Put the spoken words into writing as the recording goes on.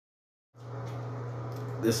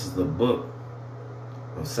This is the book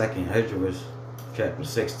of 2nd Esdras, chapter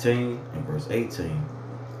 16 and verse 18.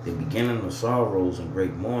 The beginning of sorrows and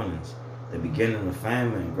great mournings, the beginning of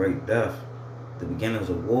famine and great death, the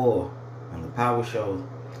beginnings of war, and the power shall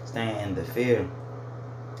stand in the fear.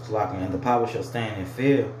 And the power shall stand in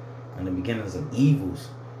fear, and the beginnings of evils.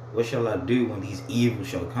 What shall I do when these evils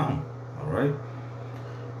shall come? Alright?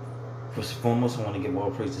 First and foremost, I want to give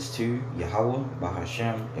all praises to Yahweh,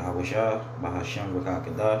 Bahashem, Yahweh Shah, Bahashem, Rakah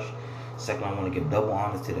Kadash. Second, I want to give double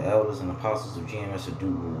honors to the elders and apostles of GMS who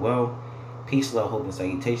do well. Peace, love, hope, and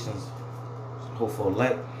salutations, hopeful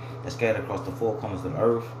elect that scattered across the four corners of the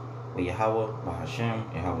earth, where Yahweh,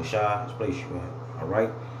 Bahashem, Yahweh Shah has placed you at.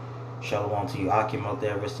 Alright? Shalom to you, Akim, out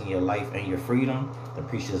there, risking your life and your freedom. The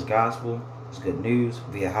preach this gospel. It's good news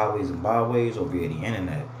via highways and byways or via the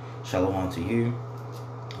internet. Shalom to you.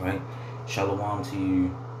 Right? Shalom to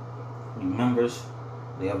you members,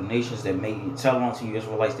 the other nations that may, shalom to you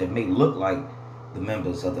Israelites that may look like the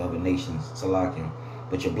members of the other nations, Salakim.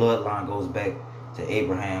 But your bloodline goes back to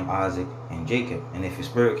Abraham, Isaac, and Jacob. And if your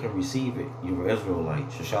spirit can receive it, you're an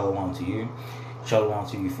Israelite. So shalom to you. Shalom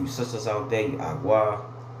to you few sisters out there, you Agua,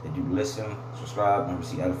 that do listen, subscribe, and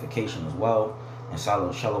receive edification as well. And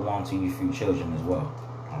shalom to you few children as well.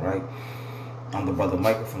 Alright? I'm the brother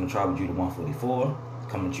Michael from the tribe of Judah 144.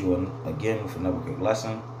 Coming to you again with another great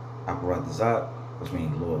lesson. Aparat Dazat, which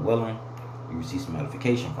means Lord willing, you receive some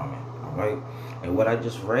edification from it. Alright? And what I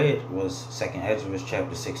just read was 2nd Esdras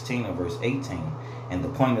chapter 16 and verse 18. And the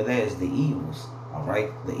point of that is the evils.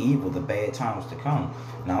 Alright? The evil, the bad times to come.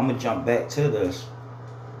 Now I'm going to jump back to this,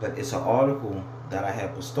 but it's an article that I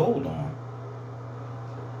have bestowed on.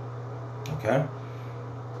 Okay?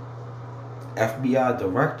 FBI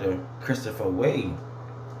Director Christopher Wray.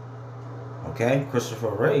 Okay? Christopher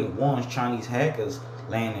Wray warns Chinese hackers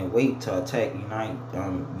laying in wait to attack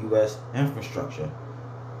U.S. infrastructure.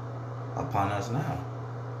 Upon us now.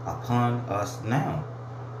 Upon us now.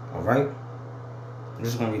 Alright? I'm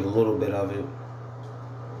just going to read a little bit of it.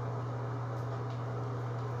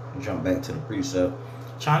 Jump back to the precept.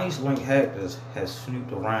 Chinese-linked hackers have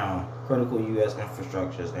snooped around critical U.S.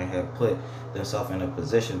 infrastructures and have put themselves in a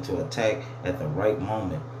position to attack at the right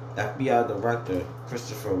moment. FBI Director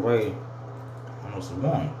Christopher Wray,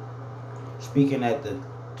 speaking at the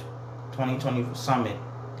 2020 summit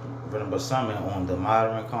on the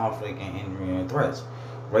modern conflict and engineering threats.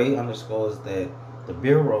 Wray underscores that the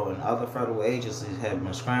Bureau and other federal agencies have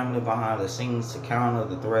been scrambling behind the scenes to counter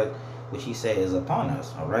the threat which he said is upon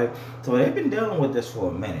us. Alright? So they've been dealing with this for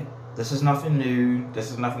a minute. This is nothing new.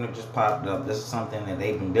 This is nothing that just popped up. This is something that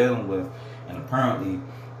they've been dealing with, and apparently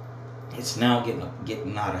it's now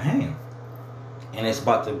getting out of hand. And it's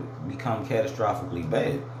about to become catastrophically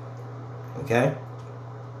bad. Okay?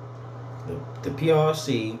 The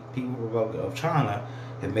PRC, People's Republic of China,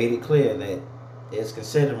 have made it clear that it's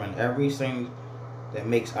considering everything that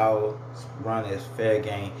makes our run as fair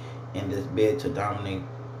game in this bid to dominate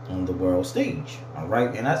on the world stage.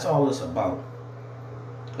 Alright? And that's all it's about.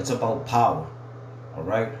 It's about power.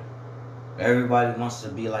 Alright? Everybody wants to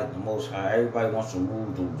be like the Most High. Everybody wants to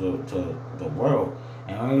rule the world.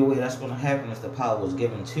 And the only way that's going to happen is the power is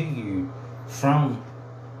given to you from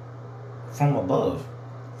above.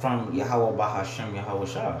 From Yahweh Bahashem, Yahweh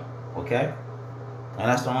Shah. Okay? And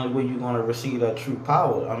that's the only way you're going to receive that true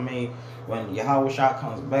power. I mean, when Yahweh Shah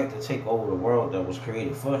comes back to take over the world that was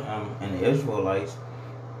created for him and the Israelites,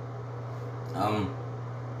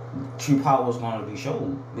 true power is going to be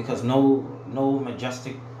shown, because no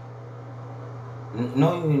majestic,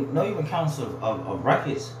 no even council of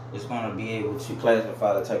records is going to be able to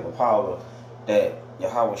classify the type of power that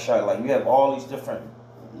Yahweh Shah. Like, you have all these different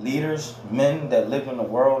leaders, men that live in the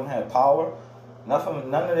world and have power. None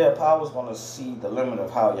of their power is going to see the limit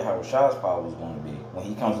of how Yahweh Shah's power is going to be when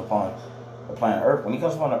he comes upon the planet Earth. When he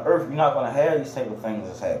comes upon the Earth, you're not going to have these type of things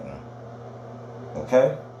that's happening.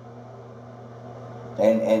 Okay?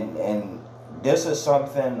 And this is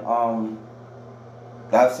something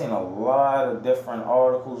I've seen a lot of different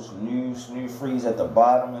articles, news freeze at the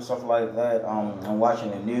bottom and stuff like that. I'm watching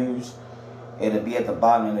the news. It'll be at the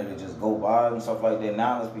bottom and it'll just go by and stuff like that.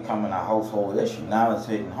 Now it's becoming a household issue. Now it's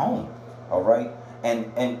hitting home. Alright?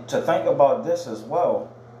 And to think about this as well,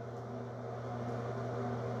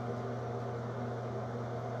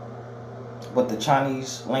 with the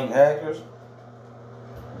Chinese linked hackers,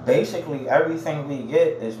 basically everything we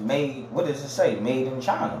get is made, what does it say? Made in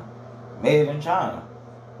China. Made in China.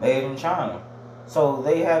 Made in China. So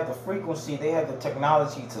they have the frequency, they have the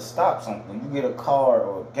technology to stop something. You get a car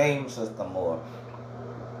or a game system or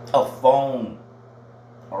a phone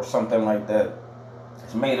or something like that.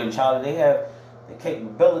 It's made in China. They the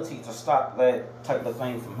capability to stop that type of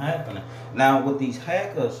thing from happening. Now with these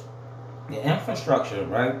hackers, the infrastructure,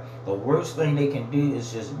 right? The worst thing they can do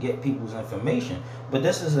is just get people's information. But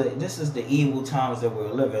this is the evil times that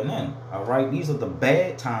we're living in. All right, these are the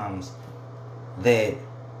bad times that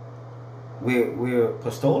we're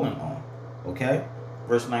bestowing on. Okay,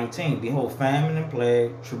 verse 19. Behold, famine and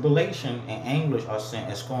plague, tribulation and anguish are sent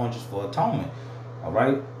as scourges for atonement. All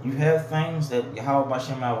right, you have things that Yahweh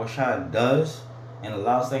Bashem Awashai does and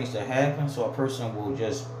allows things to happen, so a person will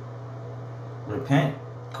just repent,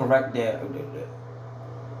 correct their,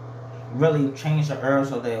 really change the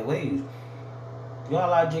errors of their ways. You got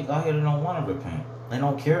a lot of jigs out here that don't want to repent. They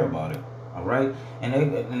don't care about it. All right, and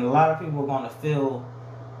a lot of people are going to feel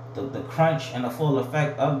the crunch and the full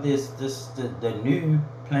effect of the new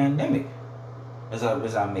pandemic, as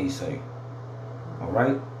I may say. All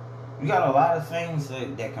right, you got a lot of things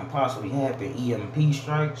that can possibly happen. EMP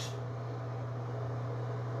strikes.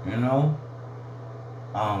 You know,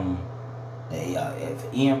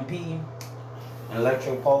 if EMP, an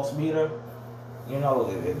electric pulse meter, you know,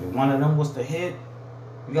 if one of them was to hit,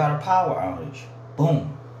 you got a power outage.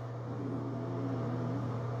 Boom.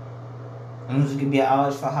 And this could be an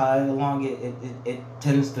outage for however long it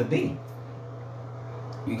tends to be.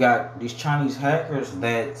 You got these Chinese hackers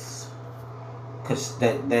that's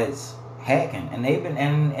hacking, and they've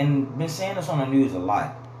been saying this on the news a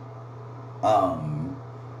lot.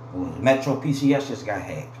 Metro PCS just got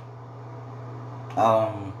hacked.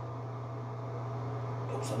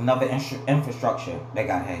 It was another infrastructure that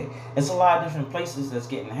got hacked. It's a lot of different places that's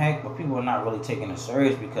getting hacked, but people are not really taking it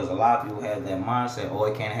serious because a lot of people have that mindset, oh,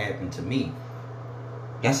 it can't happen to me.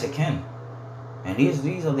 Yes, it can. And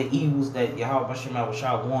these are the evils that Yahweh Bashem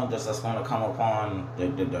Awashai warned us that's going to come upon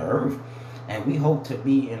the earth. And we hope to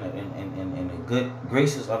be in the good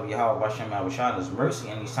graces of Yahweh Bashem Awashai's mercy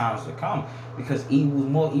in these times to come. Because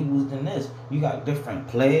more evils than this. You got different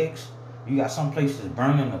plagues. You got some places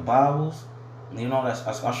burning the Bibles. You know,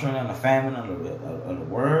 that's ushering in the famine of the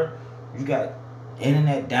word. You got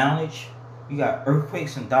internet downage. You got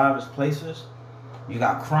earthquakes in diverse places. You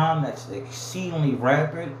got crime that's exceedingly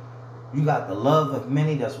rapid. You got the love of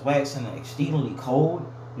many that's waxing exceedingly cold.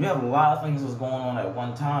 You have a lot of things that's going on at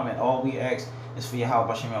one time, and all we ask is for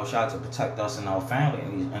Yahweh Bashem Awashai to protect us and our family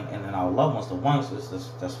and our loved ones, the ones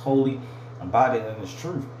that's holy, embodied in His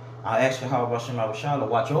truth. I ask Yahweh Bashem Awashai to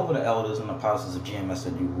watch over the elders and apostles of GMS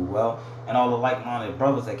that do well, and all the like-minded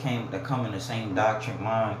brothers that come in the same doctrine,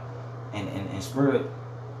 mind, and spirit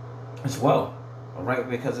as well. All right,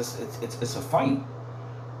 because it's a fight,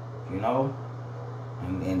 you know,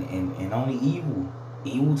 and only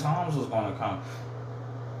evil times is going to come.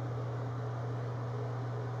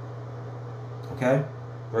 Okay,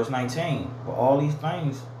 verse 19. But all these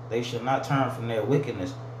things they should not turn from their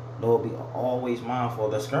wickedness, nor be always mindful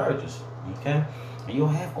of their scourges. Okay, and you'll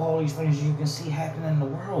have all these things you can see happening in the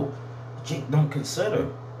world, but you don't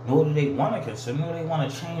consider, nor do they want to consider, nor do they want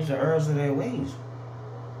to change the errors of their ways.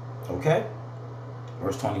 Okay.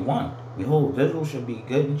 Verse 21, behold, victuals shall be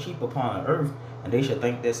good and cheap upon the earth, and they shall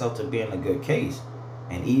think themselves to be in a good case.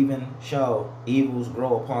 And even shall evils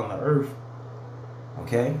grow upon the earth.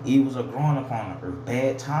 Okay? Evils are growing upon the earth.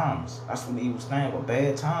 Bad times. That's what the evils stand for.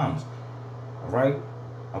 Bad times. Alright?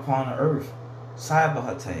 Upon the earth. Cyber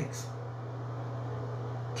attacks.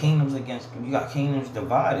 Kingdoms against, you got kingdoms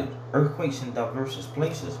divided. Earthquakes in diverse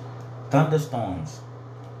places. Thunderstorms.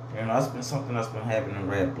 You know, that's been something that's been happening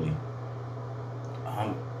rapidly.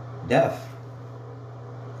 Death.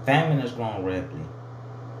 Famine is growing rapidly.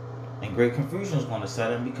 And great confusion is going to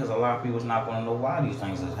set in because a lot of people is not going to know why these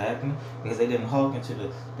things is happening, because they didn't hearken to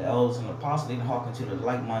the elders and the apostles. They didn't hearken to the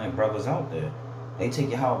like-minded brothers out there. They take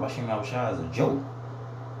Yahweh Bashem Awashai as a joke.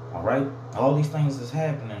 Alright? All these things is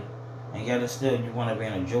happening, and yet it's still you want to be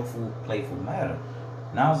in a jokeful, playful matter.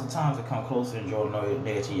 Now's the time to come closer and draw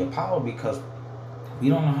near to your power, because we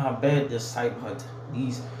don't know how bad these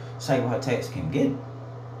cyber attacks can get.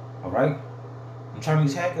 Alright? And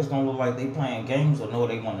Chinese hackers don't look like they playing games or know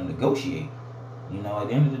they want to negotiate. You know, at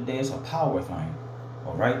the end of the day, it's a power thing.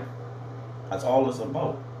 Alright? That's all it's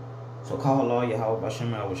about. So call Allah Yahweh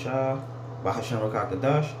Bashem Awashai, Bahashem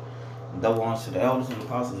Rakakadash, double honors to the elders and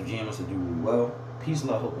apostles of GMS to do really well. Peace,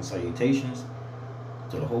 love, hope, and salutations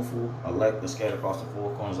to the hopeful, elect, that scattered across the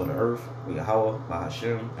four corners of the earth. We Yahweh,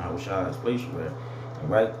 Bahashem, Awashai has placed you there.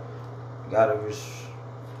 Alright? You gotta just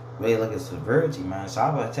really look at severity, man.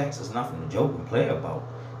 Cyber attacks is nothing to joke and play about.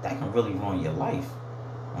 That can really ruin your life.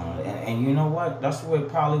 And you know what? That's what it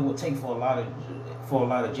probably would take for a lot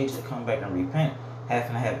of jakes to come back and repent,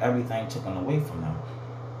 having to have everything taken away from them.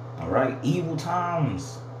 All right, evil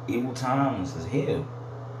times is here.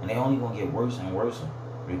 And they only gonna get worse and worse.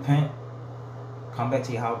 Repent, come back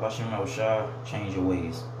to your house, Bashim Shah, change your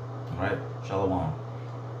ways. Alright? Shalom.